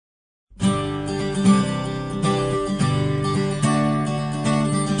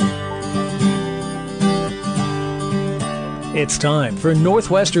It's time for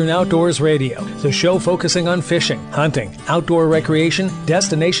Northwestern Outdoors Radio, the show focusing on fishing, hunting, outdoor recreation,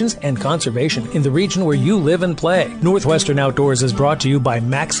 destinations, and conservation in the region where you live and play. Northwestern Outdoors is brought to you by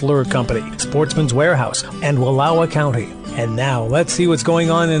Max Lure Company, Sportsman's Warehouse, and Wallowa County. And now, let's see what's going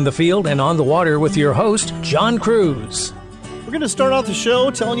on in the field and on the water with your host, John Cruz. We're going to start off the show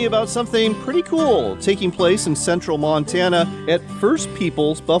telling you about something pretty cool taking place in central Montana at First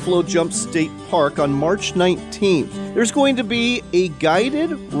Peoples Buffalo Jump State Park on March 19th. There's going to be a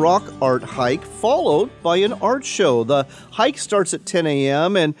guided rock art hike followed by an art show. The hike starts at 10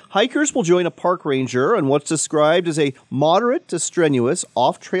 a.m. and hikers will join a park ranger on what's described as a moderate to strenuous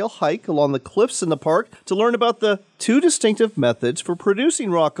off-trail hike along the cliffs in the park to learn about the two distinctive methods for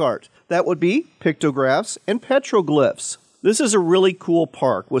producing rock art. That would be pictographs and petroglyphs. This is a really cool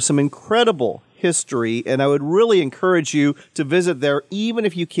park with some incredible history, and I would really encourage you to visit there even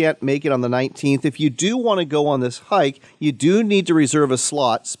if you can't make it on the 19th. If you do want to go on this hike, you do need to reserve a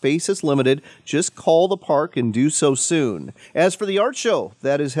slot. Space is limited. Just call the park and do so soon. As for the art show,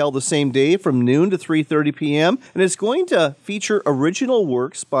 that is held the same day from noon to 3:30 p.m., and it's going to feature original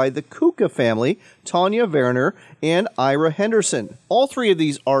works by the Kuka family, Tanya Werner, and Ira Henderson. All three of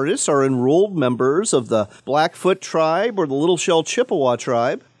these artists are enrolled members of the Blackfoot tribe or the Little Shell Chippewa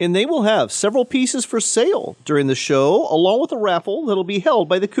tribe, and they will have several pieces for sale during the show, along with a raffle that'll be held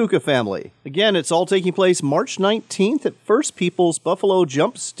by the Kuka family. Again, it's all taking place March 19th at First Peoples Buffalo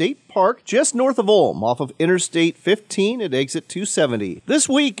Jump State Park, just north of Ulm, off of Interstate 15 at exit 270. This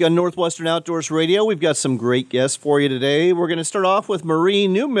week on Northwestern Outdoors Radio, we've got some great guests for you today. We're going to start off with Marie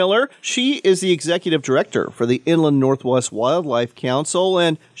Newmiller. She is the executive director for the Inland Northwest Wildlife Council,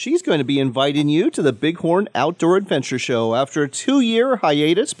 and she's going to be inviting you to the Bighorn Outdoor Adventure Show. After a 2-year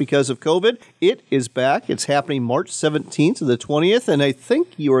hiatus because of COVID, it is back. It's happening March 17th to the 20th, and I think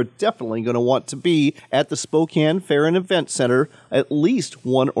you are definitely going to want to be at the Spokane Fair and Event Center at least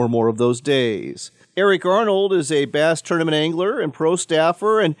one or more of those days. Eric Arnold is a bass tournament angler and pro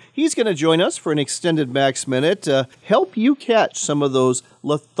staffer, and he's going to join us for an extended Max Minute to help you catch some of those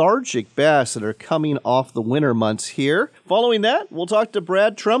lethargic bass that are coming off the winter months here. Following that, we'll talk to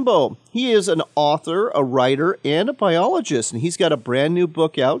Brad Trumbo. He is an author, a writer, and a biologist, and he's got a brand new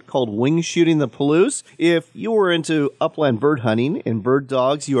book out called Wing Shooting the Palouse. If you were into upland bird hunting and bird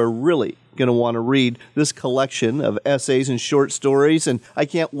dogs, you are really going to want to read this collection of essays and short stories, and I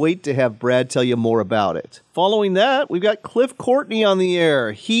can't wait to have Brad tell you more about it. Following that, we've got Cliff Courtney on the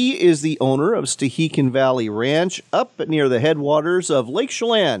air. He is the owner of Stehekin Valley Ranch up near the headwaters of Lake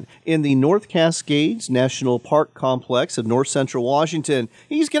Chelan in the North Cascades National Park Complex of north central Washington.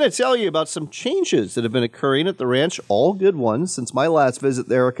 He's going to tell you about some changes that have been occurring at the ranch, all good ones since my last visit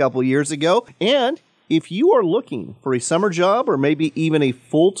there a couple years ago, and if you are looking for a summer job or maybe even a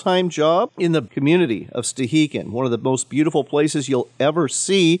full-time job in the community of Stehekin, one of the most beautiful places you'll ever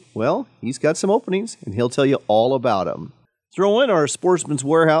see, well, he's got some openings, and he'll tell you all about them. Throw in our Sportsman's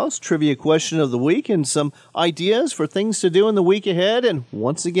Warehouse trivia question of the week and some ideas for things to do in the week ahead. And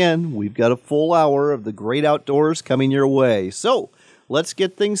once again, we've got a full hour of the great outdoors coming your way. So let's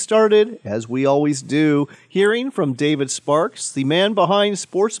get things started, as we always do, hearing from David Sparks, the man behind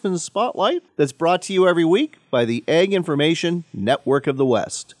Sportsman's Spotlight, that's brought to you every week by the Ag Information Network of the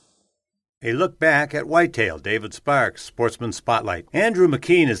West. A look back at whitetail. David Sparks, Sportsman's Spotlight. Andrew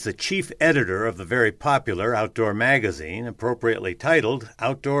McKean is the chief editor of the very popular outdoor magazine, appropriately titled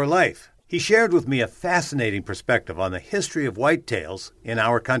Outdoor Life. He shared with me a fascinating perspective on the history of whitetails in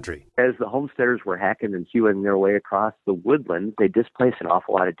our country. As the homesteaders were hacking and hewing their way across the woodland, they displaced an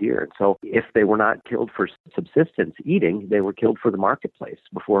awful lot of deer. And so if they were not killed for subsistence eating, they were killed for the marketplace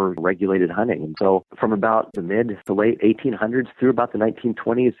before regulated hunting. And so from about the mid to late 1800s through about the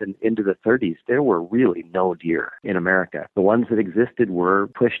 1920s and into the 30s, there were really no deer in America. The ones that existed were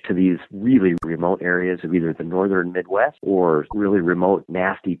pushed to these really remote areas of either the northern Midwest or really remote,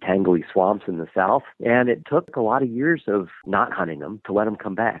 nasty, tangly swamps in the south. And it took a lot of years of not hunting them to let them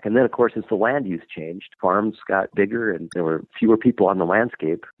come back. And then, of course, as the land use changed, farms got bigger and there were fewer people on the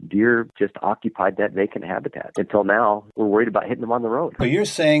landscape, deer just occupied that vacant habitat. Until now, we're worried about hitting them on the road. So you're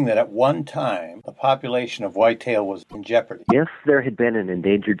saying that at one time, the population of whitetail was in jeopardy? If there had been an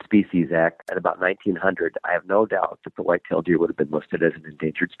Endangered Species Act at about 1900, I have no doubt that the whitetail deer would have been listed as an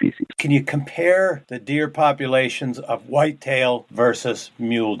endangered species. Can you compare the deer populations of whitetail versus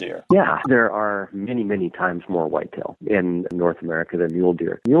mule deer? Yeah, there are many, many times more whitetail in North America than mule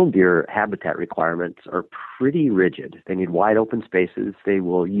deer. Mule deer habitat requirements are pretty rigid. They need wide open spaces. They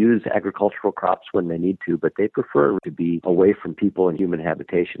will use agricultural crops when they need to, but they prefer to be away from people and human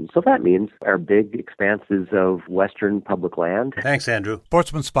habitation. So that means our big expanses of western public land. Thanks, Andrew.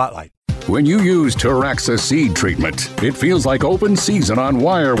 Sportsman Spotlight. When you use Taraxa seed treatment, it feels like open season on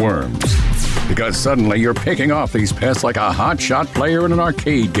wireworms. Because suddenly you're picking off these pests like a hotshot player in an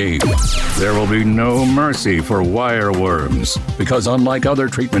arcade game. There will be no mercy for wireworms. Because unlike other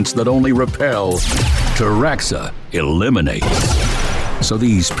treatments that only repel, Taraxa eliminates. So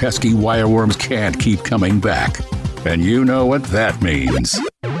these pesky wireworms can't keep coming back. And you know what that means.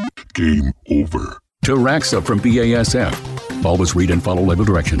 Game over. Taraxa from BASF. Always read and follow label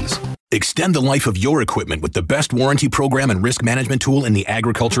directions. Extend the life of your equipment with the best warranty program and risk management tool in the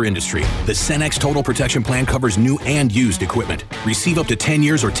agriculture industry. The Cenex Total Protection Plan covers new and used equipment. Receive up to 10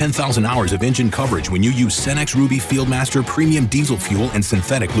 years or 10,000 hours of engine coverage when you use Cenex Ruby Fieldmaster premium diesel fuel and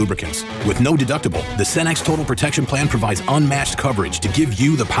synthetic lubricants. With no deductible, the Cenex Total Protection Plan provides unmatched coverage to give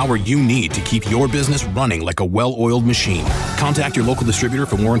you the power you need to keep your business running like a well-oiled machine. Contact your local distributor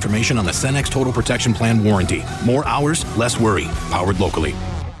for more information on the Cenex Total Protection Plan warranty. More hours, less worry. Powered locally.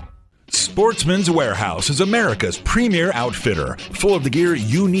 Sportsman's Warehouse is America's premier outfitter, full of the gear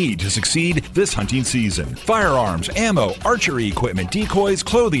you need to succeed this hunting season. Firearms, ammo, archery equipment, decoys,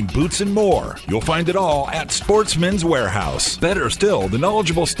 clothing, boots, and more. You'll find it all at Sportsman's Warehouse. Better still, the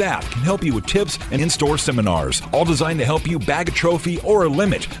knowledgeable staff can help you with tips and in-store seminars, all designed to help you bag a trophy or a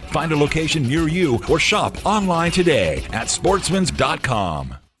limit. Find a location near you or shop online today at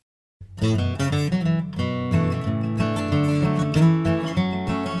sportsmans.com.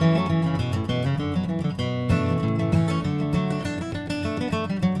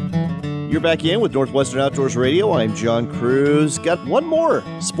 You're back in with Northwestern Outdoors Radio. I'm John Cruz. Got one more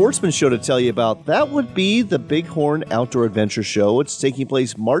sportsman show to tell you about. That would be the Bighorn Outdoor Adventure Show. It's taking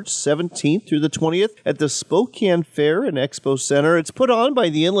place March 17th through the 20th at the Spokane Fair and Expo Center. It's put on by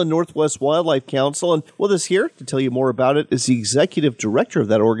the Inland Northwest Wildlife Council. And with us here to tell you more about it is the executive director of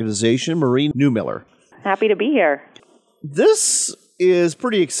that organization, Maureen Newmiller. Happy to be here. This is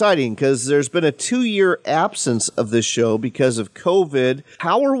pretty exciting because there's been a 2-year absence of this show because of COVID.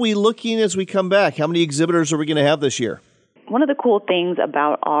 How are we looking as we come back? How many exhibitors are we going to have this year? One of the cool things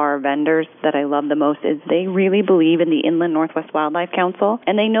about our vendors that I love the most is they really believe in the Inland Northwest Wildlife Council,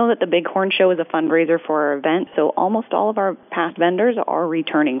 and they know that the Bighorn Show is a fundraiser for our event, so almost all of our past vendors are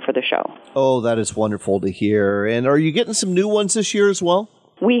returning for the show. Oh, that is wonderful to hear. And are you getting some new ones this year as well?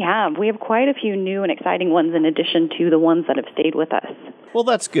 We have quite a few new and exciting ones in addition to the ones that have stayed with us. Well,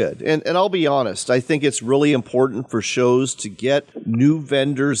 that's good. And I'll be honest, I think it's really important for shows to get new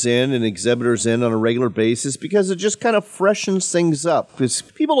vendors in and exhibitors in on a regular basis because it just kind of freshens things up. Because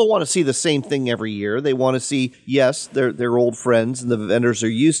people don't want to see the same thing every year. They want to see, yes, their old friends and the vendors they're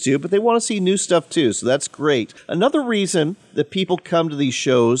used to, but they want to see new stuff too. So that's great. Another reason that people come to these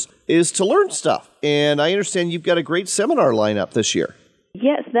shows is to learn stuff. And I understand you've got a great seminar lineup this year.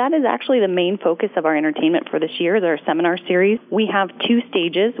 Yes, that is actually the main focus of our entertainment for this year, our seminar series. We have 2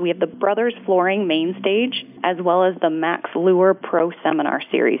 stages. We have the Brothers Flooring main stage, as well as the Max Lure Pro Seminar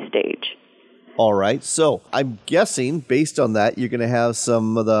Series stage. All right, so I'm guessing, based on that, you're going to have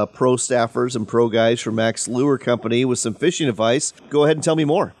some of the pro staffers and pro guys from Max Lure Company with some fishing advice. Go ahead and tell me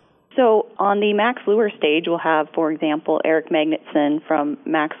more. So on the Max Lure stage, we'll have, for example, Eric Magnuson from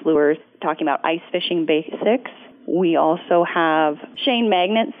Max Lures talking about ice fishing basics. We also have Shane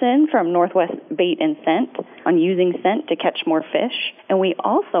Magnuson from Northwest Bait and Scent on using scent to catch more fish. And we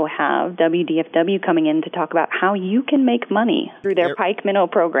also have WDFW coming in to talk about how you can make money through their Pike Minnow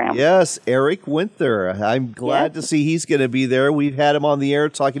program. Yes, Eric Winther. I'm glad to see he's going to be there. We've had him on the air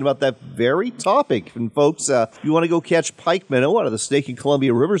talking about that very topic. And folks, if you want to go catch pike minnow out of the Snake and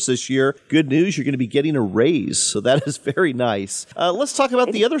Columbia rivers this year, good news, you're going to be getting a raise. So that is very nice. Let's talk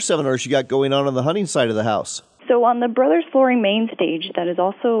about the other seminars you got going on the hunting side of the house. So on the Brothers Flooring main stage,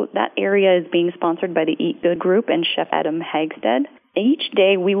 that area is being sponsored by the Eat Good Group and Chef Adam Hagstead. Each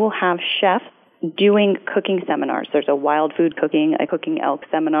day we will have chefs doing cooking seminars. There's a wild food cooking, a cooking elk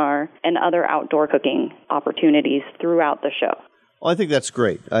seminar, and other outdoor cooking opportunities throughout the show. Well, I think that's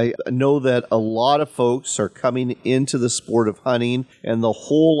great. I know that a lot of folks are coming into the sport of hunting, and the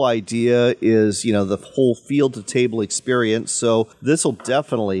whole idea is, the whole field-to-table experience. So this will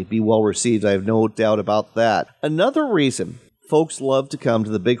definitely be well received. I have no doubt about that. Another reason folks love to come to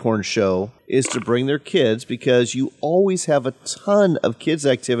the Bighorn Show is to bring their kids because you always have a ton of kids'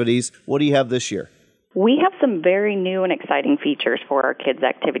 activities. What do you have this year? We have some very new and exciting features for our kids'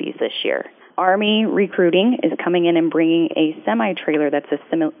 activities this year. Army Recruiting is coming in and bringing a semi-trailer that's a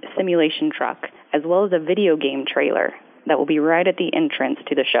simulation truck, as well as a video game trailer that will be right at the entrance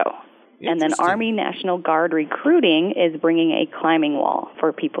to the show. And then Army National Guard Recruiting is bringing a climbing wall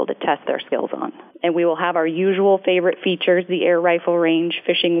for people to test their skills on. And we will have our usual favorite features, the air rifle range,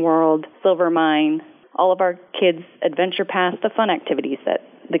 fishing world, silver mine, all of our kids' adventure pass, the fun activities that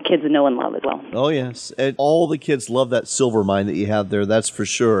the kids know and love as well. Oh, yes. And all the kids love that silver mine that you have there, that's for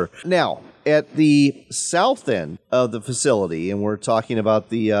sure. Now, at the south end of the facility, and we're talking about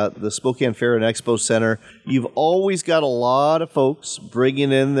the Spokane Fair and Expo Center, you've always got a lot of folks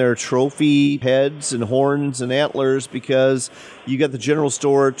bringing in their trophy heads and horns and antlers because you got the general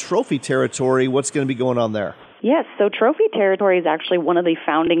store trophy territory. What's going to be going on there? Yes, so Trophy Territory is actually one of the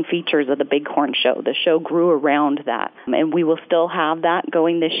founding features of the Bighorn Show. The show grew around that, and we will still have that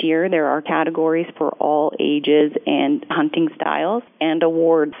going this year. There are categories for all ages and hunting styles and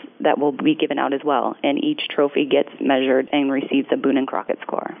awards that will be given out as well, and each trophy gets measured and receives a Boone and Crockett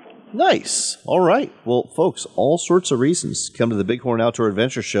score. Nice. All right. Well, folks, all sorts of reasons to come to the Bighorn Outdoor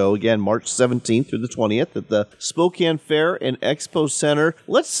Adventure Show. Again, March 17th through the 20th at the Spokane Fair and Expo Center.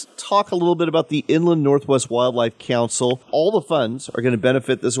 Let's talk a little bit about the Inland Northwest Wildlife Council. All the funds are going to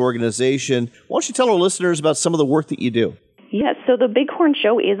benefit this organization. Why don't you tell our listeners about some of the work that you do? Yes, so the Bighorn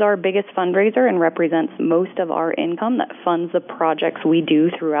Show is our biggest fundraiser and represents most of our income that funds the projects we do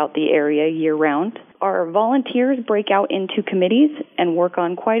throughout the area year-round. Our volunteers break out into committees and work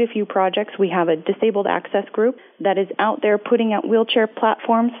on quite a few projects. We have a disabled access group that is out there putting out wheelchair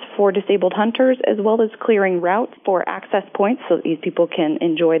platforms for disabled hunters, as well as clearing routes for access points so that these people can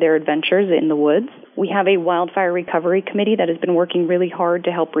enjoy their adventures in the woods. We have a wildfire recovery committee that has been working really hard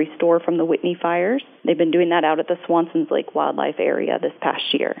to help restore from the Whitney fires. They've been doing that out at the Swansons Lake Wildlife Area this past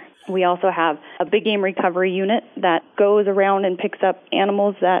year. We also have a big game recovery unit that goes around and picks up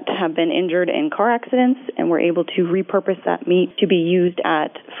animals that have been injured in car accidents, and we're able to repurpose that meat to be used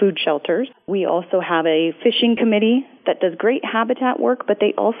at food shelters. We also have a fishing committee that does great habitat work, but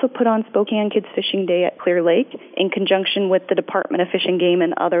they also put on Spokane Kids Fishing Day at Clear Lake in conjunction with the Department of Fish and Game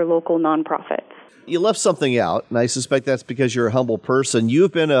and other local nonprofits. You left something out, and I suspect that's because you're a humble person.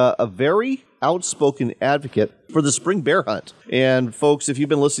 You've been a very outspoken advocate for the spring bear hunt. And folks, if you've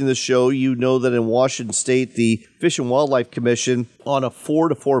been listening to this show, you know that in Washington State, the Fish and Wildlife Commission, on a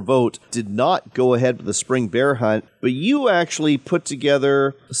 4-4 vote, did not go ahead with the spring bear hunt. But you actually put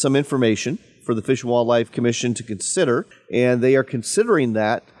together some information for the Fish and Wildlife Commission to consider, and they are considering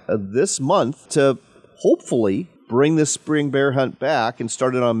that this month to hopefully bring this spring bear hunt back and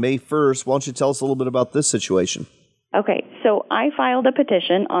start it on May 1st. Why don't you tell us a little bit about this situation? Okay, so I filed a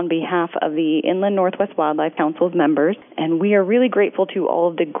petition on behalf of the Inland Northwest Wildlife Council's members, and we are really grateful to all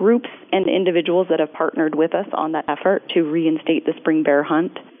of the groups and individuals that have partnered with us on that effort to reinstate the spring bear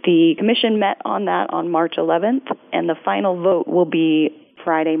hunt. The commission met on that on March 11th, and the final vote will be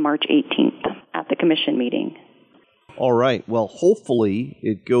Friday, March 18th at the commission meeting. All right. Well, hopefully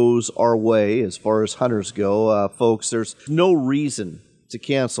it goes our way as far as hunters go. Folks, there's no reason to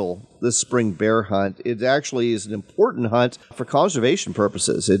cancel this spring bear hunt. It actually is an important hunt for conservation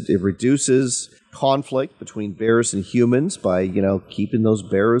purposes. It reduces conflict between bears and humans by, keeping those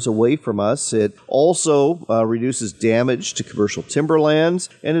bears away from us. It also reduces damage to commercial timberlands,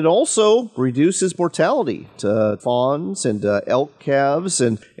 and it also reduces mortality to fawns and elk calves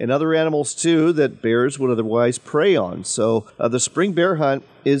and other animals, too, that bears would otherwise prey on. So the spring bear hunt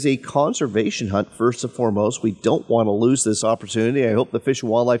is a conservation hunt first and foremost. We don't want to lose this opportunity. I hope the Fish and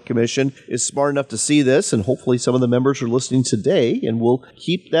Wildlife Commission is smart enough to see this, and hopefully some of the members are listening today, and we'll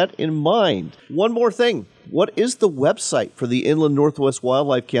keep that in mind. One more thing. What is the website for the Inland Northwest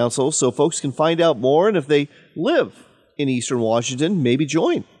Wildlife Council so folks can find out more, and if they live in Eastern Washington, maybe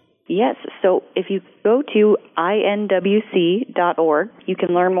join? Yes, so if you go to inwc.org, you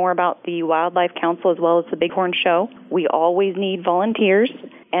can learn more about the Wildlife Council as well as the Bighorn Show. We always need volunteers,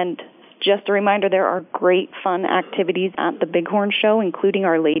 and just a reminder, there are great fun activities at the Bighorn Show, including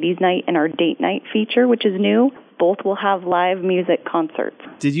our Ladies' Night and our Date Night feature, which is new. Both will have live music concerts.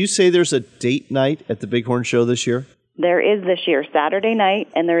 Did you say there's a date night at the Bighorn Show this year? There is this year, Saturday night,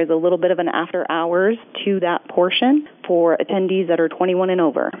 and there is a little bit of an after hours to that portion for attendees that are 21 and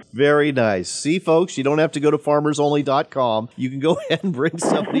over. Very nice. See, folks, you don't have to go to farmersonly.com. You can go ahead and bring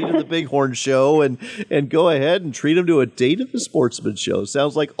somebody to the Bighorn Show and go ahead and treat them to a date at the Sportsman Show.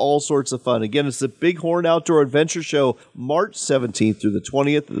 Sounds like all sorts of fun. Again, it's the Bighorn Outdoor Adventure Show, March 17th through the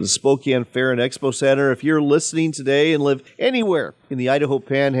 20th at the Spokane Fair and Expo Center. If you're listening today and live anywhere in the Idaho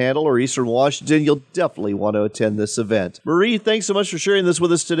Panhandle or Eastern Washington, you'll definitely want to attend this event. Marie, thanks so much for sharing this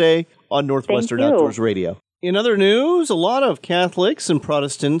with us today on Northwestern Outdoors Radio. In other news, a lot of Catholics and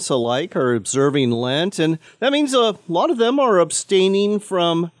Protestants alike are observing Lent, and that means a lot of them are abstaining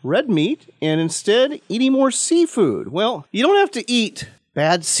from red meat and instead eating more seafood. Well, you don't have to eat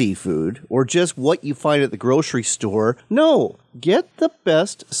bad seafood or just what you find at the grocery store. No, get the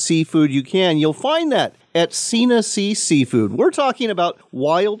best seafood you can. You'll find that at Sina Sea Seafood. We're talking about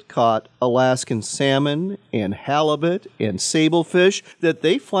wild-caught Alaskan salmon and halibut and sablefish that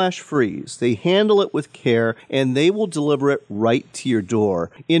they flash freeze. They handle it with care, and they will deliver it right to your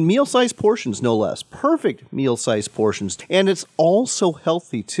door in meal-sized portions, no less. Perfect meal-sized portions. And it's also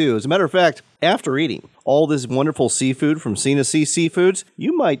healthy, too. As a matter of fact, after eating all this wonderful seafood from Sina Sea Seafoods,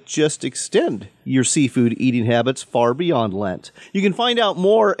 you might just extend your seafood eating habits far beyond Lent. You can find out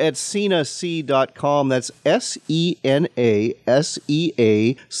more at sinasea.com. That's SENASEA,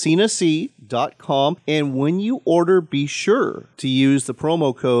 sinasea.com. And when you order, be sure to use the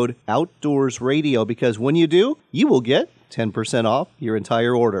promo code Outdoors Radio, because when you do, you will get 10% off your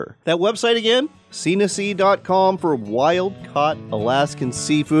entire order. That website again, sinasea.com, for wild-caught Alaskan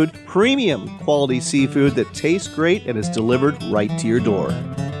seafood, premium quality seafood that tastes great and is delivered right to your door.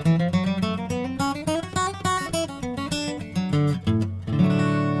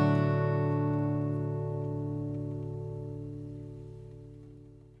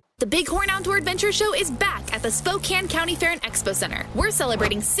 The Bighorn Outdoor Adventure Show is back at the Spokane County Fair and Expo Center. We're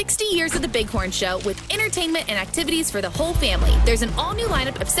celebrating 60 years of the Bighorn Show with entertainment and activities for the whole family. There's an all-new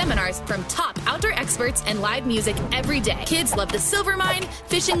lineup of seminars from top outdoor experts and live music every day. Kids love the Silver Mine,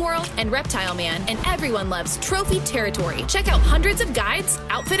 Fishing World, and Reptile Man, and everyone loves Trophy Territory. Check out hundreds of guides,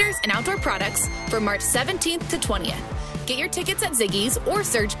 outfitters, and outdoor products from March 17th to 20th. Get your tickets at Ziggy's or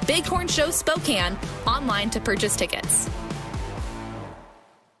search Bighorn Show Spokane online to purchase tickets.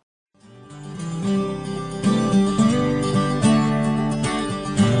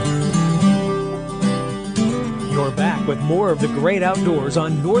 You're back with more of the great outdoors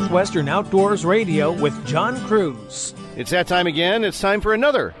on Northwestern Outdoors Radio with John Cruz. It's that time again. It's time for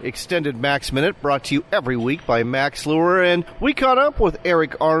another Extended Max Minute, brought to you every week by Max Lure. And we caught up with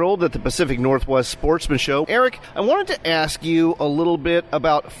Eric Arnold at the Pacific Northwest Sportsman Show. Eric, I wanted to ask you a little bit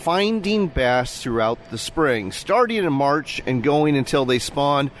about finding bass throughout the spring, starting in March and going until they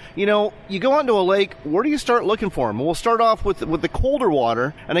spawn. You know, you go out into a lake, where do you start looking for them? We'll start off with the colder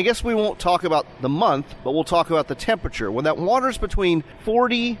water, and I guess we won't talk about the month, but we'll talk about the temperature. When that water's between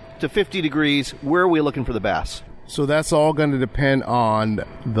 40 to 50 degrees, where are we looking for the bass? So that's all going to depend on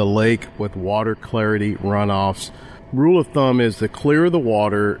the lake with water clarity, runoffs. Rule of thumb is the clearer the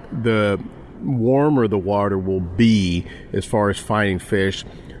water, the warmer the water will be as far as finding fish.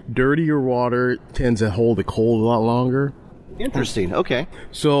 Dirtier water tends to hold the cold a lot longer. Interesting. Okay.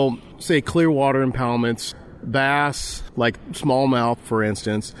 So say clear water impoundments, bass, like smallmouth, for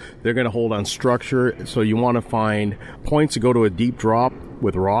instance, they're going to hold on structure. So you want to find points to go to a deep drop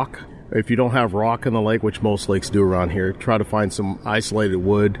with rock. If you don't have rock in the lake, which most lakes do around here, try to find some isolated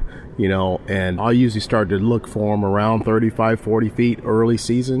wood, and I'll usually start to look for them around 35, 40 feet early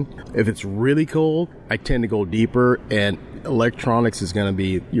season. If it's really cold, I tend to go deeper, and electronics is going to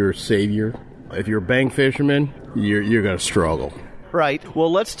be your savior. If you're a bank fisherman, you're going to struggle. Right.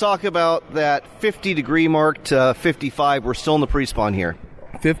 Well, let's talk about that 50-degree mark to 55. We're still in the pre-spawn here.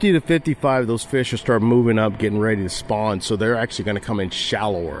 50 to 55, those fish will start moving up, getting ready to spawn, so they're actually going to come in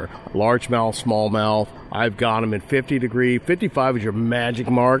shallower. Largemouth, smallmouth, I've got them in 50 degree. 55 is your magic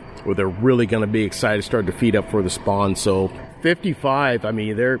mark, where they're really going to be excited to start to feed up for the spawn. So 55,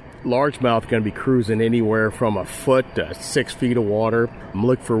 their largemouth going to be cruising anywhere from a foot to 6 feet of water.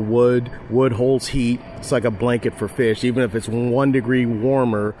 Look for wood. Wood holds heat. It's like a blanket for fish. Even if it's 1 degree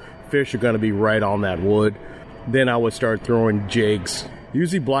warmer, fish are going to be right on that wood. Then I would start throwing jigs.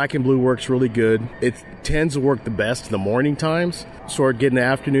 Usually black and blue works really good. It tends to work the best in the morning times. Start getting the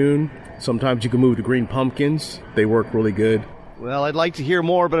afternoon. Sometimes you can move the green pumpkins. They work really good. Well, I'd like to hear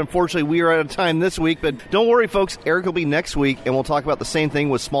more, but unfortunately we are out of time this week. But don't worry, folks. Eric will be next week, and we'll talk about the same thing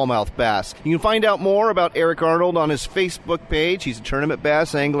with smallmouth bass. You can find out more about Eric Arnold on his Facebook page. He's a tournament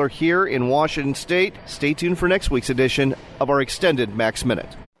bass angler here in Washington State. Stay tuned for next week's edition of our Extended Max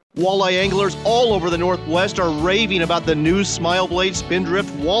Minute. Walleye anglers all over the Northwest are raving about the new Smile Blade Spindrift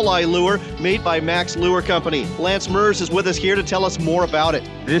Walleye Lure made by Max Lure Company. Lance Mers is with us here to tell us more about it.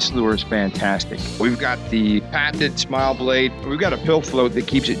 This lure is fantastic. We've got the patented Smile Blade. We've got a pill float that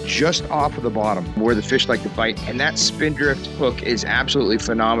keeps it just off of the bottom where the fish like to bite. And that Spindrift hook is absolutely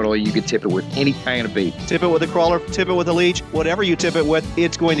phenomenal. You can tip it with any kind of bait. Tip it with a crawler, tip it with a leech, whatever you tip it with,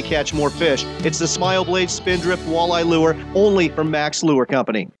 it's going to catch more fish. It's the Smile Blade Spindrift Walleye Lure, only from Max Lure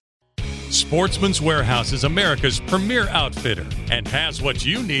Company. Sportsman's Warehouse is America's premier outfitter and has what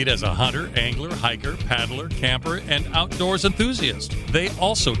you need as a hunter, angler, hiker, paddler, camper, and outdoors enthusiast. They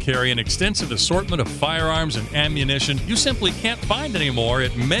also carry an extensive assortment of firearms and ammunition you simply can't find anymore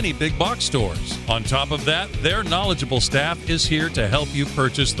at many big box stores. On top of that, their knowledgeable staff is here to help you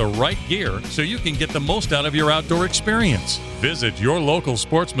purchase the right gear so you can get the most out of your outdoor experience. Visit your local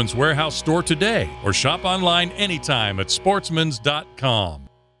Sportsman's Warehouse store today or shop online anytime at sportsmans.com.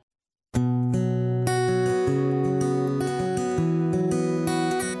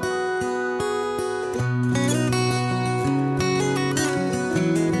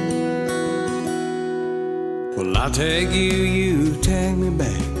 Well, I'll take you, you take me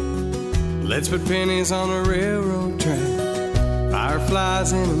back. Let's put pennies on a railroad track.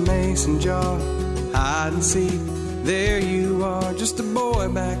 Fireflies in a mason jar. Hide and seek, there you are, just a boy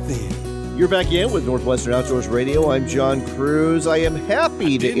back then. You're back in with Northwestern Outdoors Radio. I'm John Cruz. I am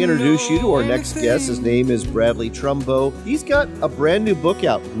happy to introduce you to our next guest. His name is Bradley Trumbo. He's got a brand new book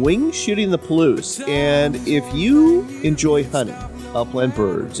out, Wing Shooting the Palouse. And if you enjoy hunting upland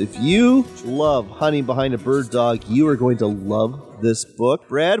birds, if you love hunting behind a bird dog, you are going to love this book.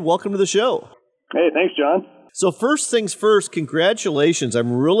 Brad, welcome to the show. Hey, thanks, John. So first things first, congratulations.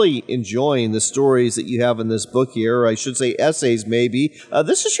 I'm really enjoying the stories that you have in this book here. I should say essays, maybe.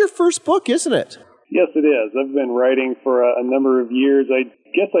 This is your first book, isn't it? Yes, it is. I've been writing for a number of years. I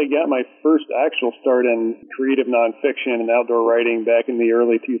guess I got my first actual start in creative nonfiction and outdoor writing back in the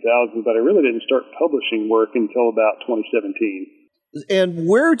early 2000s, but I really didn't start publishing work until about 2017. And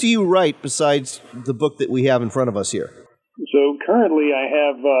where do you write besides the book that we have in front of us here? So currently I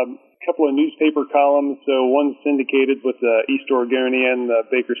have a couple of newspaper columns. So one's syndicated with the East Oregonian, the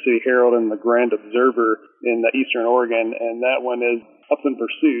Baker City Herald, and the Grand Observer in Eastern Oregon, and that one is Upland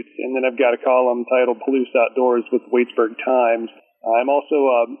Pursuits. And then I've got a column titled Palouse Outdoors with Waitsburg Times. I'm also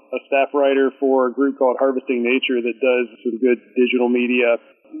a staff writer for a group called Harvesting Nature that does some good digital media.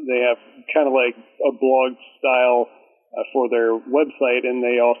 They have kind of like a blog style for their website, and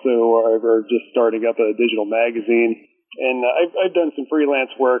they also are just starting up a digital magazine. And I've done some freelance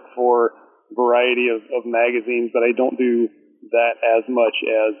work for a variety of magazines, but I don't do that as much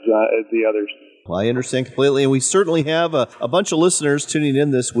as the others. Well, I understand completely, and we certainly have a bunch of listeners tuning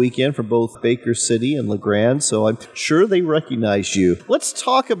in this weekend from both Baker City and LeGrand, so I'm sure they recognize you. Let's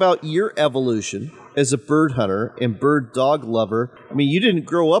talk about your evolution as a bird hunter and bird dog lover. I mean, you didn't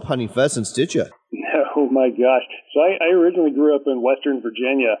grow up hunting pheasants, did you? Oh, my gosh. So I originally grew up in Western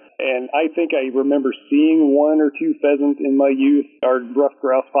Virginia, and I think I remember seeing one or two pheasants in my youth. Our ruffed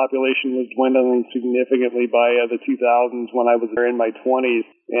grouse population was dwindling significantly by the 2000s when I was in my 20s.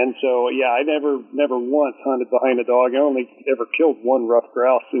 And so, yeah, I never once hunted behind a dog. I only ever killed one ruffed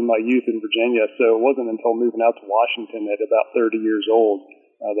grouse in my youth in Virginia, so it wasn't until moving out to Washington at about 30 years old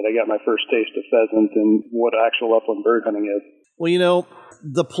that I got my first taste of pheasant and what actual upland bird hunting is. Well, you know,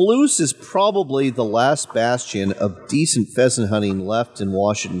 the Palouse is probably the last bastion of decent pheasant hunting left in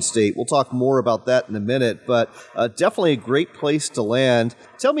Washington State. We'll talk more about that in a minute, but definitely a great place to land.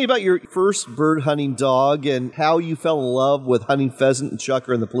 Tell me about your first bird hunting dog and how you fell in love with hunting pheasant and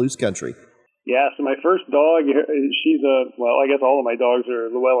chukar in the Palouse country. Yeah, so my first dog, I guess all of my dogs are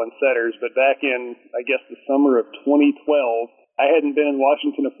Llewellyn setters, but back in, I guess, the summer of 2012, I hadn't been in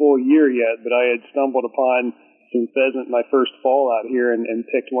Washington a full year yet, but I had stumbled upon some pheasant my first fall out here and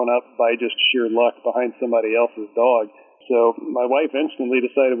picked one up by just sheer luck behind somebody else's dog. So my wife instantly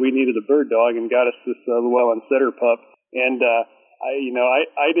decided we needed a bird dog and got us this Llewellyn setter pup. And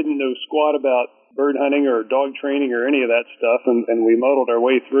I didn't know squat about bird hunting or dog training or any of that stuff, and we muddled our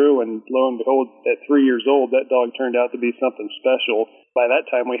way through, and lo and behold, at 3 years old, that dog turned out to be something special. By that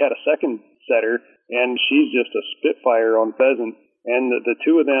time, we had a second setter, and she's just a spitfire on pheasant. And the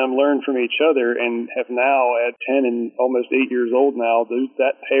two of them learned from each other and have now, at 10 and almost 8 years old now,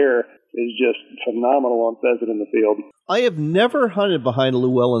 that pair is just phenomenal on pheasant in the field. I have never hunted behind a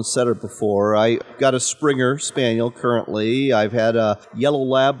Llewellyn setter before. I got a Springer Spaniel currently. I've had a Yellow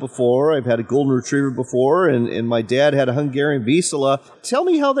Lab before. I've had a Golden Retriever before. And my dad had a Hungarian Vizsla. Tell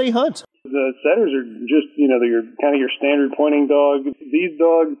me how they hunt. The setters are just, they're kind of your standard pointing dog. These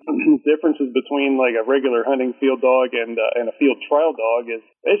dogs, differences between like a regular hunting field dog and a field trial dog is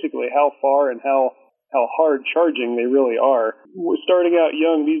basically how far and how hard charging they really are. starting out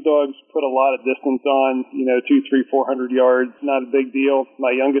young, these dogs put a lot of distance on, 200, 300, 400 yards. Not a big deal.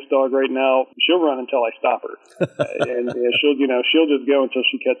 My youngest dog right now, she'll run until I stop her. and she'll just go until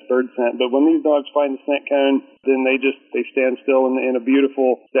she catches bird scent. But when these dogs find the scent cone, then they stand still in a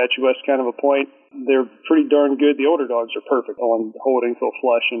beautiful statuesque kind of a point. They're pretty darn good. The older dogs are perfect on holding till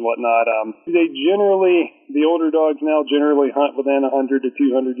flush and whatnot. The older dogs now generally hunt within 100 to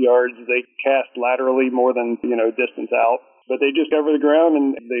 200 yards. They cast laterally more than, distance out. But they just cover the ground,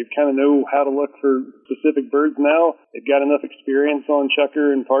 and they kind of know how to look for specific birds now. They've got enough experience on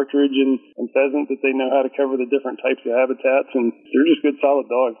chukar and partridge and pheasant that they know how to cover the different types of habitats, and they're just good, solid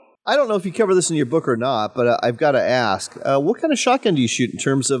dogs. I don't know if you cover this in your book or not, but I've got to ask, what kind of shotgun do you shoot in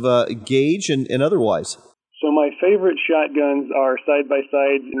terms of gauge and otherwise? So my favorite shotguns are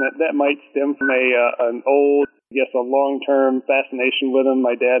side-by-side, and that might stem from an old, a long-term fascination with them.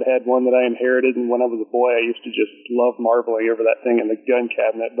 My dad had one that I inherited, and when I was a boy, I used to just love marveling over that thing in the gun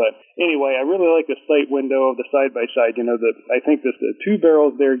cabinet. But anyway, I really like the sight window of the side-by-side. I think the two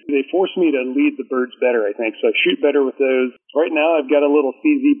barrels there, they force me to lead the birds better, I think. So I shoot better with those. Right now, I've got a little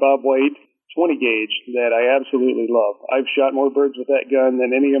CZ Bob White 20 gauge that I absolutely love. I've shot more birds with that gun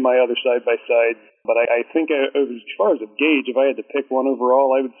than any of my other side-by-sides. But I think as far as a gauge, if I had to pick one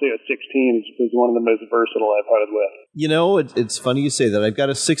overall, I would say a 16 is one of the most versatile I've hunted with. It's funny you say that. I've got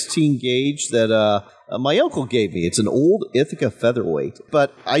a 16 gauge that my uncle gave me. It's an old Ithaca featherweight,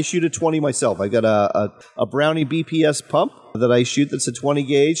 but I shoot a 20 myself. I've got a Brownie BPS pump that I shoot that's a 20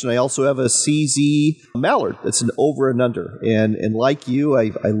 gauge, and I also have a CZ Mallard that's an over and under. And like you, I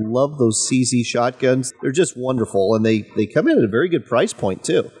love those CZ shotguns. They're just wonderful, and they come in at a very good price point,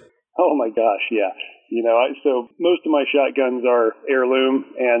 too. Oh, my gosh, yeah. So most of my shotguns are heirloom,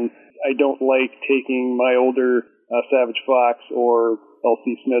 and I don't like taking my older Savage Fox or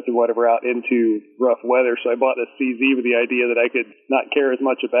LC Smith or whatever out into rough weather. So I bought this CZ with the idea that I could not care as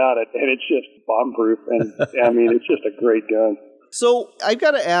much about it, and it's just bomb-proof, and it's just a great gun. So I've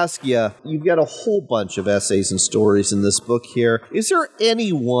got to ask you, you've got a whole bunch of essays and stories in this book here. Is there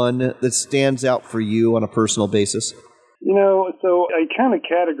any one that stands out for you on a personal basis? So I kind of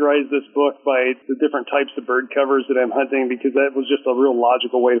categorized this book by the different types of bird covers that I'm hunting because that was just a real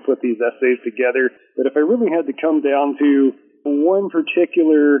logical way to put these essays together. But if I really had to come down to one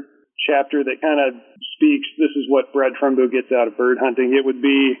particular chapter that kind of speaks, this is what Brad Trumbo gets out of bird hunting, it would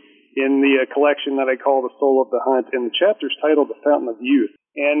be in the collection that I call The Soul of the Hunt, and the chapter's titled The Fountain of Youth.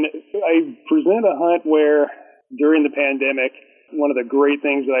 And I present a hunt where, during the pandemic, one of the great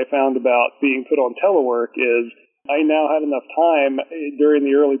things that I found about being put on telework is I now had enough time during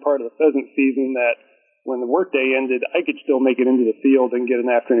the early part of the pheasant season that when the workday ended, I could still make it into the field and get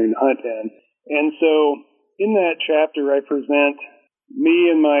an afternoon hunt in. And so in that chapter, I present me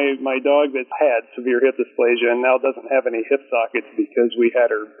and my dog that's had severe hip dysplasia and now doesn't have any hip sockets because we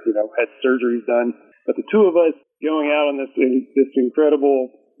had her, had surgeries done. But the two of us going out on this incredible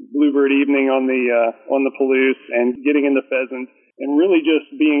bluebird evening on the Palouse and getting into pheasants and really just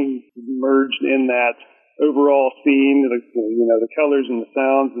being merged in that overall scene, the colors and the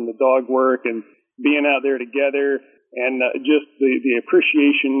sounds and the dog work and being out there together and just the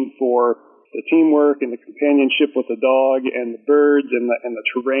appreciation for the teamwork and the companionship with the dog and the birds and the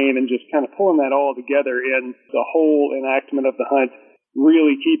terrain and just kind of pulling that all together in the whole enactment of the hunt,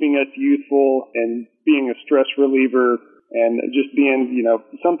 really keeping us youthful and being a stress reliever and just being,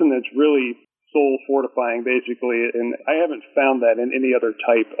 something that's really soul fortifying, basically, and I haven't found that in any other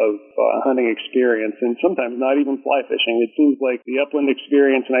type of hunting experience, and sometimes not even fly fishing. It seems like the upland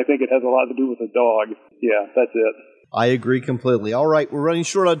experience, and I think it has a lot to do with a dog. Yeah, that's it. I agree completely. All right, we're running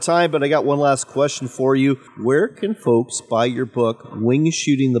short on time, but I got one last question for you. Where can folks buy your book, Wing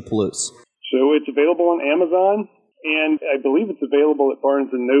Shooting the Palouse? So it's available on Amazon, and I believe it's available at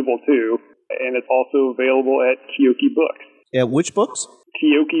Barnes & Noble, too, and it's also available at Keoke Books. At which books?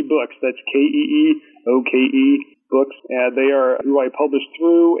 Keoke Books. That's Keoke Books. They are who I publish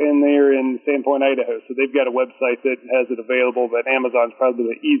through, and they are in Sandpoint, Idaho. So they've got a website that has it available, but Amazon's probably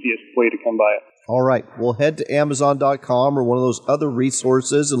the easiest way to come by it. All right. Well, head to Amazon.com or one of those other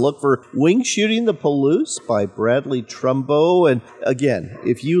resources and look for Wing Shooting the Palouse by Bradley Trumbo. And again,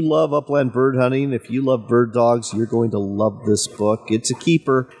 if you love upland bird hunting, if you love bird dogs, you're going to love this book. It's a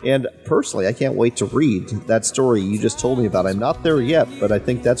keeper. And personally, I can't wait to read that story you just told me about. I'm not there yet, but I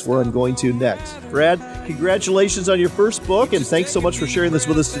think that's where I'm going to next. Brad, congratulations on your first book, and thanks so much for sharing this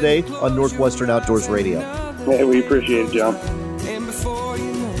with us today on Northwestern Outdoors Radio. Hey, we appreciate it, John.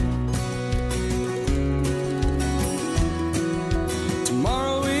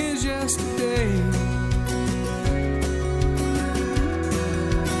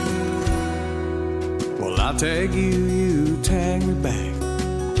 Well, I'll tag you, you tag me back.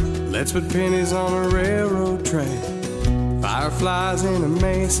 Let's put pennies on a railroad track. Fireflies in a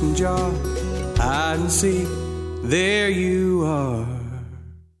mason jar. Hide and seek, there you are.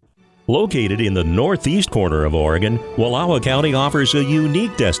 Located in the northeast corner of Oregon, Wallowa County offers a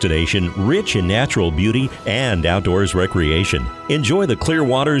unique destination rich in natural beauty and outdoors recreation. Enjoy the clear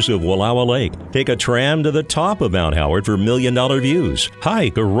waters of Wallowa Lake. Take a tram to the top of Mount Howard for million-dollar views.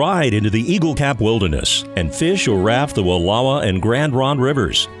 Hike or ride into the Eagle Cap Wilderness and fish or raft the Wallowa and Grand Ronde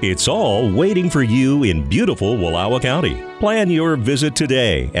rivers. It's all waiting for you in beautiful Wallowa County. Plan your visit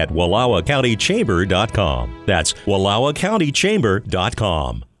today at WallowaCountyChamber.com. That's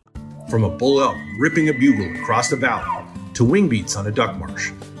WallowaCountyChamber.com. From a bull elk ripping a bugle across the valley to wing beats on a duck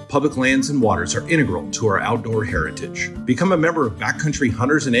marsh, public lands and waters are integral to our outdoor heritage. Become a member of Backcountry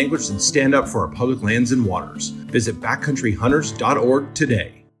Hunters and Anglers and stand up for our public lands and waters. Visit backcountryhunters.org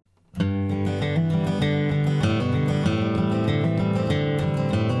today.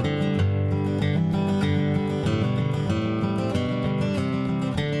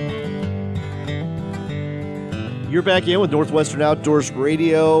 You're back in with Northwestern Outdoors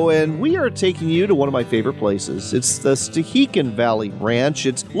Radio, and we are taking you to one of my favorite places. It's the Stehekin Valley Ranch.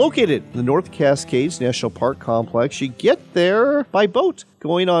 It's located in the North Cascades National Park Complex. You get there by boat,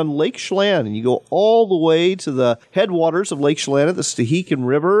 going on Lake Chelan, and you go all the way to the headwaters of Lake Chelan at the Stehekin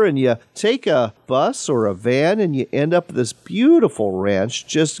River, and you take a bus or a van, and you end up at this beautiful ranch.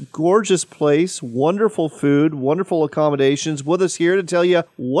 Just gorgeous place, wonderful food, wonderful accommodations. With us here to tell you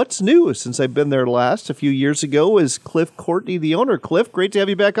what's new since I've been there last a few years ago is Cliff Courtney, the owner. Cliff, great to have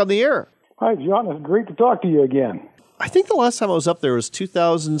you back on the air. Hi, John. It's great to talk to you again. I think the last time I was up there was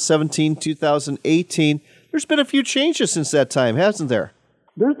 2017, 2018. There's been a few changes since that time, hasn't there?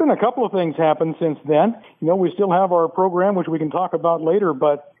 There's been a couple of things happen since then. You know, we still have our program, which we can talk about later,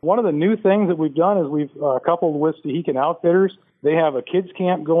 but one of the new things that we've done is we've coupled with Stehekin Outfitters. They have a kids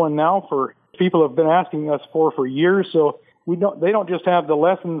camp going now for people have been asking us for years, so they don't just have the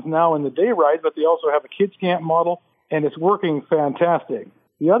lessons now in the day ride, but they also have a kids camp model, and it's working fantastic.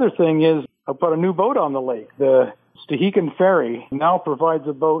 The other thing is I put a new boat on the lake. The Stehekin Ferry now provides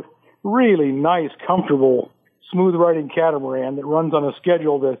a boat, really nice, comfortable, smooth riding catamaran that runs on a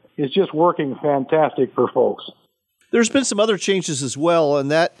schedule that is just working fantastic for folks. There's been some other changes as well,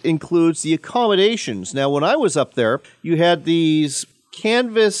 and that includes the accommodations. Now, when I was up there, you had these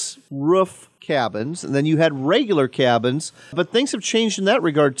canvas roof cabins, and then you had regular cabins, but things have changed in that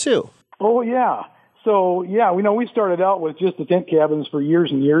regard too. Oh, yeah. So, yeah, we started out with just the tent cabins for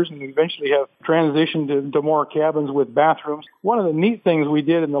years and years, and we eventually have transitioned to more cabins with bathrooms. One of the neat things we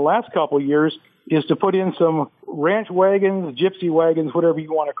did in the last couple of years is to put in some ranch wagons, gypsy wagons, whatever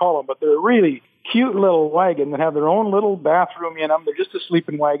you want to call them, but they're a really cute little wagon that have their own little bathroom in them. They're just a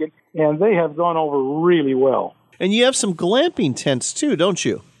sleeping wagon, and they have gone over really well. And you have some glamping tents too, don't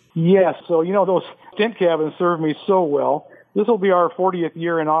you? Yes. So, those tent cabins serve me so well. This will be our 40th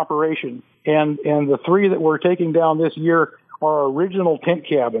year in operation, and the three that we're taking down this year are original tent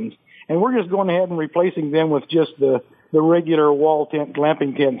cabins, and we're just going ahead and replacing them with just the regular wall tent,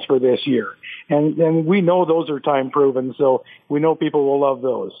 glamping tents for this year. And we know those are time-proven, so we know people will love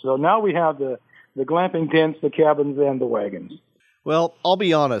those. So now we have the glamping tents, the cabins, and the wagons. Well, I'll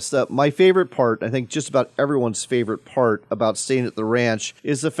be honest, my favorite part, I think just about everyone's favorite part about staying at the ranch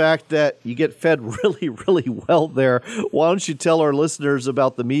is the fact that you get fed really, really well there. Why don't you tell our listeners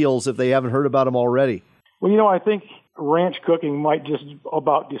about the meals if they haven't heard about them already? Well, I think ranch cooking might just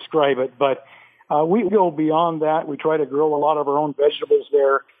about describe it, but we go beyond that. We try to grow a lot of our own vegetables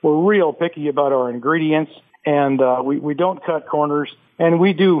there. We're real picky about our ingredients, and we don't cut corners. And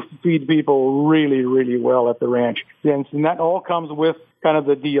we do feed people really, really well at the ranch. And that all comes with kind of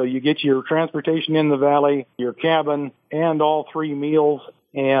the deal. You get your transportation in the valley, your cabin, and all three meals.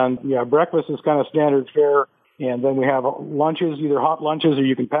 And, breakfast is kind of standard fare. And then we have lunches, either hot lunches or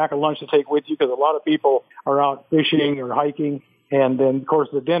you can pack a lunch to take with you because a lot of people are out fishing or hiking. And then, of course,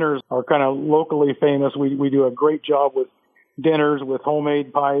 the dinners are kind of locally famous. We do a great job with dinners with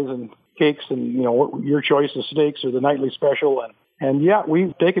homemade pies and cakes and, your choice of steaks or the nightly special. And yeah,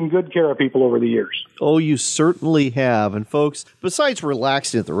 we've taken good care of people over the years. Oh, you certainly have. And folks, besides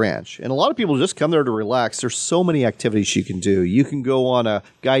relaxing at the ranch, and a lot of people just come there to relax, there's so many activities you can do. You can go on a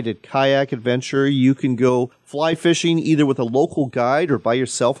guided kayak adventure. You can go fly fishing either with a local guide or by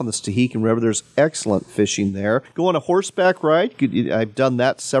yourself on the Stehekin River. There's excellent fishing there. Go on a horseback ride. I've done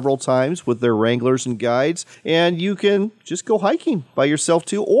that several times with their wranglers and guides. And you can just go hiking by yourself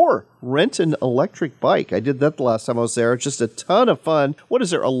too, or rent an electric bike. I did that the last time I was there. It's just a ton of fun. What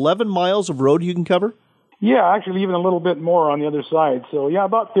is there, 11 miles of road you can cover? Yeah, actually even a little bit more on the other side. So yeah,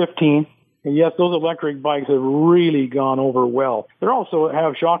 about 15. And yes, those electric bikes have really gone over well. They also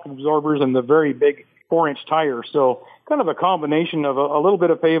have shock absorbers and the very big 4-inch tires. So kind of a combination of a little bit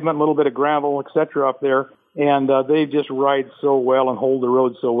of pavement, a little bit of gravel, etc. up there. And they just ride so well and hold the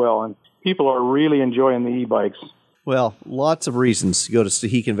road so well. And people are really enjoying the e-bikes. Well, lots of reasons to go to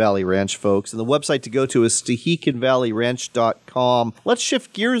Stehekin Valley Ranch, folks. And the website to go to is StehekinValleyRanch.com. Let's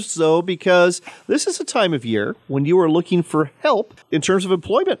shift gears, though, because this is a time of year when you are looking for help in terms of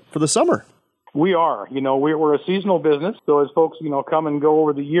employment for the summer. We are. We're a seasonal business. So as folks, come and go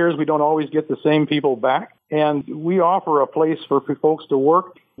over the years, we don't always get the same people back. And we offer a place for folks to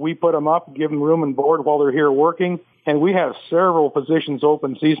work. We put them up, give them room and board while they're here working. And we have several positions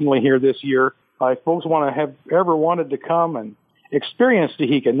open seasonally here this year. If folks ever wanted to come and experience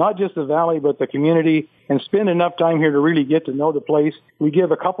Stehekin, not just the valley, but the community, and spend enough time here to really get to know the place. We give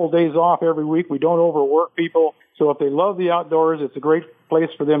a couple days off every week. We don't overwork people. So if they love the outdoors, it's a great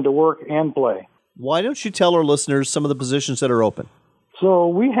place for them to work and play. Why don't you tell our listeners some of the positions that are open? So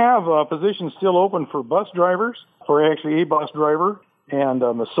we have positions still open for bus drivers, for actually a bus driver, and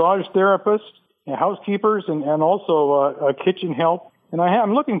a massage therapist, and housekeepers, and also a kitchen help. And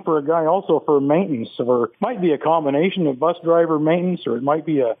I'm looking for a guy also for maintenance, or it might be a combination of bus driver maintenance, or it might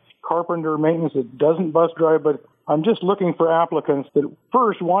be a carpenter maintenance that doesn't bus drive, but I'm just looking for applicants that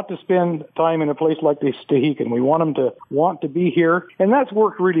first want to spend time in a place like the Stehekin. We want them to want to be here, and that's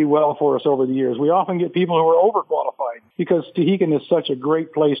worked really well for us over the years. We often get people who are overqualified because Stehekin is such a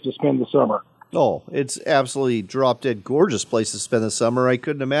great place to spend the summer. Oh, it's absolutely drop-dead gorgeous place to spend the summer. I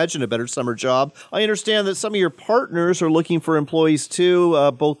couldn't imagine a better summer job. I understand that some of your partners are looking for employees too,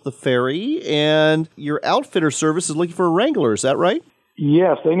 both the ferry and your outfitter service is looking for a wrangler. Is that right?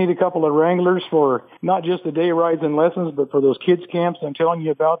 Yes, they need a couple of wranglers for not just the day rides and lessons, but for those kids camps I'm telling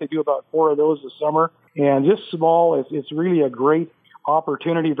you about. They do about 4 of those this summer. And just small, it's really a great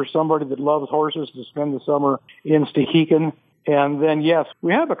opportunity for somebody that loves horses to spend the summer in Stehekin. And then, yes,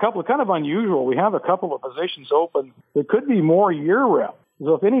 we have a couple of kind of unusual. We have a couple of positions open that could be more year-round.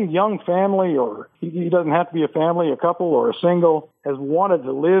 So if any young family, or he doesn't have to be a family, a couple or a single, has wanted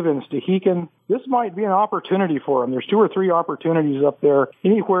to live in Stehekin, this might be an opportunity for them. There's 2 or 3 opportunities up there,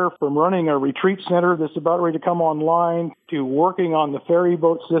 anywhere from running a retreat center that's about ready to come online to working on the ferry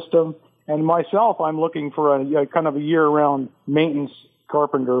boat system. And myself, I'm looking for a kind of a year-round maintenance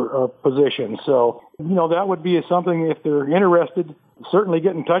carpenter position. So, that would be something, if they're interested, certainly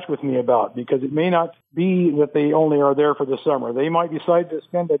get in touch with me about, because it may not be that they only are there for the summer. They might decide to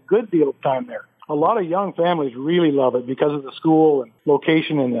spend a good deal of time there. A lot of young families really love it because of the school and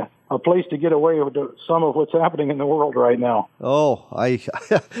location and a place to get away with some of what's happening in the world right now. Oh, I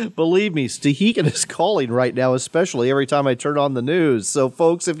believe me, Stehekin is calling right now, especially every time I turn on the news. So,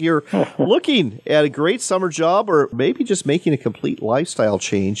 folks, if you're looking at a great summer job, or maybe just making a complete lifestyle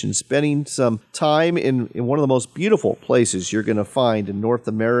change and spending some time in one of the most beautiful places you're going to find in North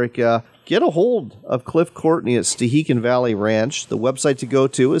America, get a hold of Cliff Courtney at Stehekin Valley Ranch. The website to go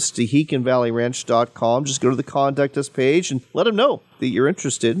to is StehekinValleyRanch.com. Just go to the Contact Us page and let him know that you're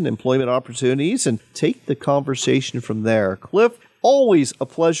interested in employment opportunities and take the conversation from there. Cliff, always a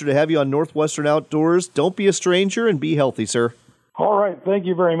pleasure to have you on Northwestern Outdoors. Don't be a stranger and be healthy, sir. All right. Thank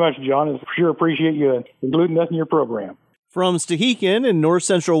you very much, John. I sure appreciate you including us in your program. From Stehekin in north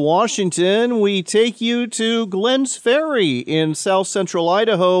central Washington, we take you to Glenn's Ferry in south central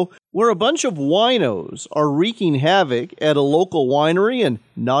Idaho, where a bunch of winos are wreaking havoc at a local winery and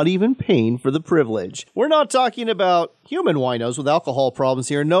not even paying for the privilege. We're not talking about human winos with alcohol problems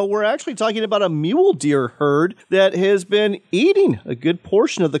here. No, we're actually talking about a mule deer herd that has been eating a good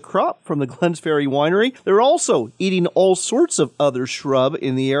portion of the crop from the Glenn's Ferry winery. They're also eating all sorts of other shrub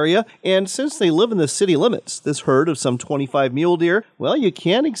in the area. And since they live in the city limits, this herd of some 25 mule deer, well, you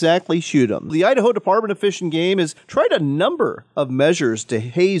can't exactly shoot them. The Idaho Department of Fish and Game has tried a number of measures to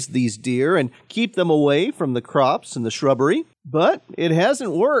haze these deer and keep them away from the crops and the shrubbery, but it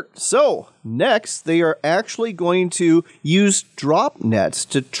hasn't worked. So next, they are actually going to use drop nets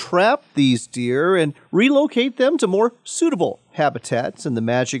to trap these deer and relocate them to more suitable habitats in the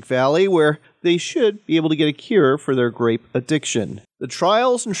Magic Valley, where they should be able to get a cure for their grape addiction. The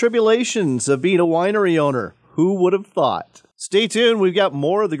trials and tribulations of being a winery owner. Who would have thought? Stay tuned. We've got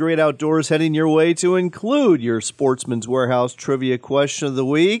more of the great outdoors heading your way, to include your Sportsman's Warehouse trivia question of the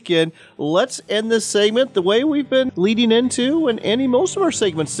week. And let's end this segment the way we've been leading into and ending most of our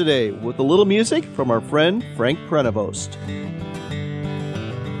segments today, with a little music from our friend Frank Prenevost.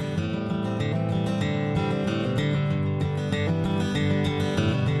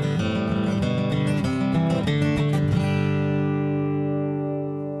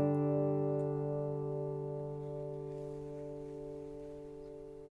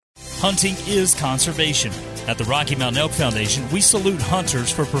 Hunting is conservation. At the Rocky Mountain Elk Foundation, we salute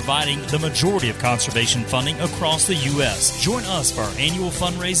hunters for providing the majority of conservation funding across the U.S. Join us for our annual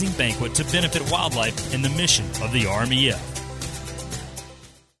fundraising banquet to benefit wildlife in the mission of the RMEF.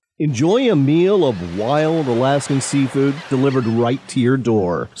 Enjoy a meal of wild Alaskan seafood delivered right to your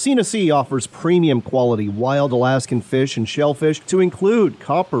door. Sina Sea offers premium quality wild Alaskan fish and shellfish to include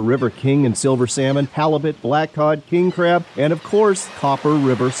Copper River king and silver salmon, halibut, black cod, king crab, and of course, Copper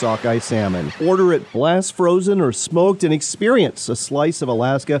River sockeye salmon. Order it blast frozen or smoked and experience a slice of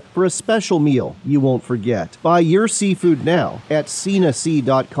Alaska for a special meal you won't forget. Buy your seafood now at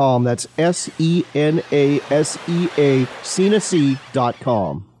sinasea.com. That's SENASEA,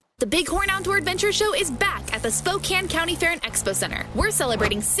 sinasea.com. The Bighorn Outdoor Adventure Show is back at the Spokane County Fair and Expo Center. We're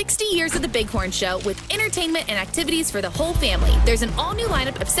celebrating 60 years of the Bighorn Show with entertainment and activities for the whole family. There's an all-new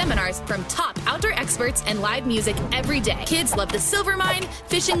lineup of seminars from top outdoor experts and live music every day. Kids love the Silver Mine,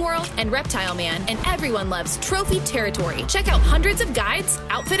 Fishing World, and Reptile Man, and everyone loves Trophy Territory. Check out hundreds of guides,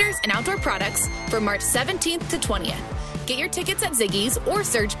 outfitters, and outdoor products from March 17th to 20th. Get your tickets at Ziggy's or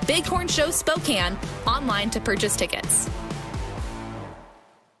search Bighorn Show Spokane online to purchase tickets.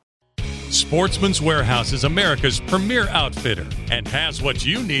 Sportsman's Warehouse is America's premier outfitter and has what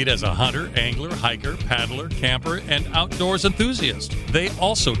you need as a hunter, angler, hiker, paddler, camper, and outdoors enthusiast. They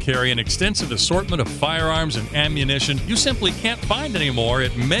also carry an extensive assortment of firearms and ammunition you simply can't find anymore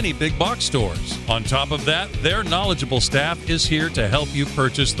at many big box stores. On top of that, their knowledgeable staff is here to help you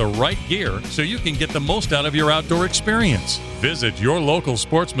purchase the right gear so you can get the most out of your outdoor experience. Visit your local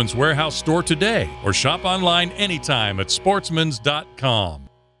Sportsman's Warehouse store today or shop online anytime at sportsmans.com.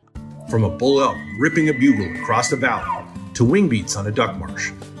 From a bull elk ripping a bugle across the valley to wing beats on a duck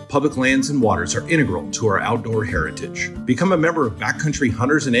marsh, public lands and waters are integral to our outdoor heritage. Become a member of Backcountry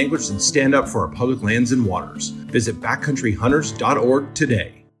Hunters and Anglers and stand up for our public lands and waters. Visit backcountryhunters.org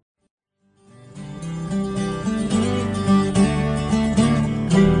today.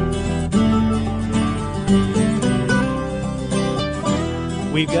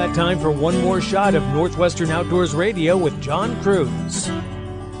 We've got time for one more shot of Northwestern Outdoors Radio with John Cruz.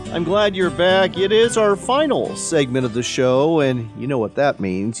 I'm glad you're back. It is our final segment of the show, and you know what that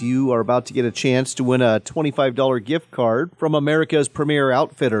means. You are about to get a chance to win a $25 gift card from America's premier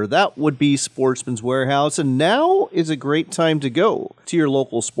outfitter. That would be Sportsman's Warehouse, and now is a great time to go to your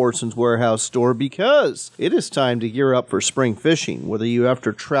local Sportsman's Warehouse store because it is time to gear up for spring fishing. Whether you're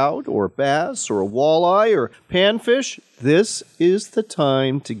after trout or bass or a walleye or panfish, this is the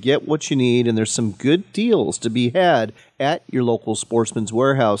time to get what you need, and there's some good deals to be had at your local Sportsman's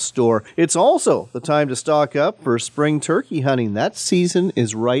Warehouse store. It's also the time to stock up for spring turkey hunting. That season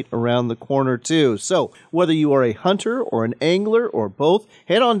is right around the corner, too. So whether you are a hunter or an angler or both,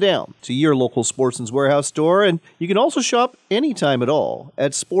 head on down to your local Sportsman's Warehouse store, and you can also shop anytime at all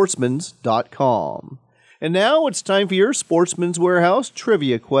at sportsmans.com. And now it's time for your Sportsman's Warehouse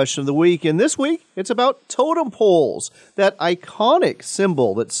trivia question of the week. And this week, it's about totem poles, that iconic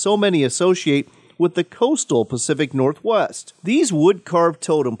symbol that so many associate with the coastal Pacific Northwest. These wood-carved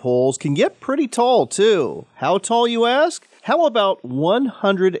totem poles can get pretty tall, too. How tall, you ask? How about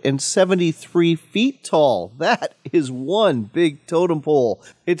 173 feet tall? That is one big totem pole.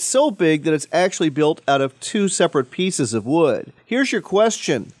 It's so big that it's actually built out of two separate pieces of wood. Here's your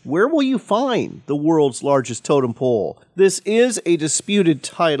question. Where will you find the world's largest totem pole? This is a disputed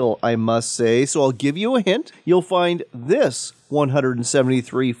title, I must say, so I'll give you a hint. You'll find this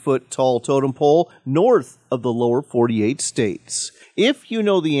 173-foot tall totem pole north of the lower 48 states. If you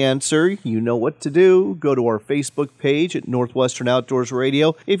know the answer, you know what to do. Go to our Facebook page at Northwestern Outdoors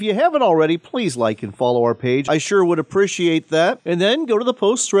Radio. If you haven't already, please like and follow our page. I sure would appreciate that. And then go to the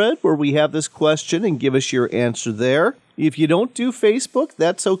post thread where we have this question and give us your answer there. If you don't do Facebook,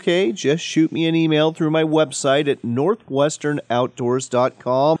 that's okay. Just shoot me an email through my website at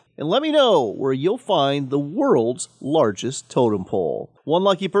northwesternoutdoors.com and let me know where you'll find the world's largest totem pole. One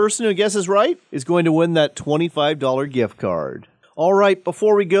lucky person who guesses right is going to win that $25 gift card. All right,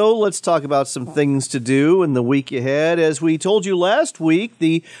 before we go, let's talk about some things to do in the week ahead. As we told you last week,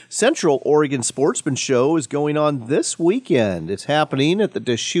 the Central Oregon Sportsman Show is going on this weekend. It's happening at the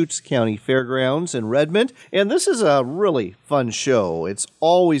Deschutes County Fairgrounds in Redmond, and this is a really fun show. It's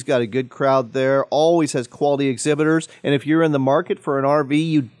always got a good crowd there, always has quality exhibitors, and if you're in the market for an RV,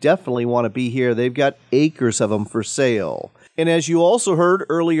 you definitely want to be here. They've got acres of them for sale. And as you also heard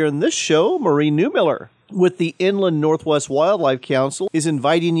earlier in this show, Marie Newmiller with the Inland Northwest Wildlife Council is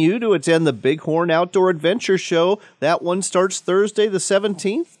inviting you to attend the Bighorn Outdoor Adventure Show. That one starts Thursday the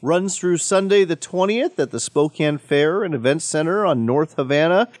 17th, runs through Sunday the 20th at the Spokane Fair and Event Center on North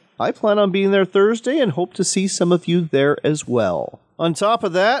Havana. I plan on being there Thursday and hope to see some of you there as well. On top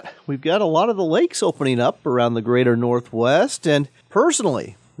of that, we've got a lot of the lakes opening up around the greater Northwest, and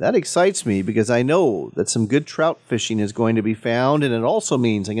personally, that excites me because I know that some good trout fishing is going to be found, and it also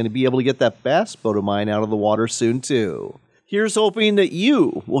means I'm going to be able to get that bass boat of mine out of the water soon, too. Here's hoping that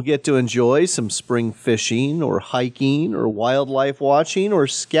you will get to enjoy some spring fishing or hiking or wildlife watching or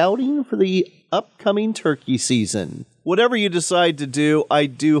scouting for the upcoming turkey season. Whatever you decide to do, I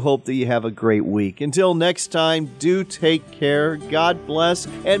do hope that you have a great week. Until next time, do take care, God bless,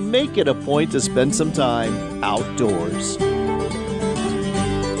 and make it a point to spend some time outdoors.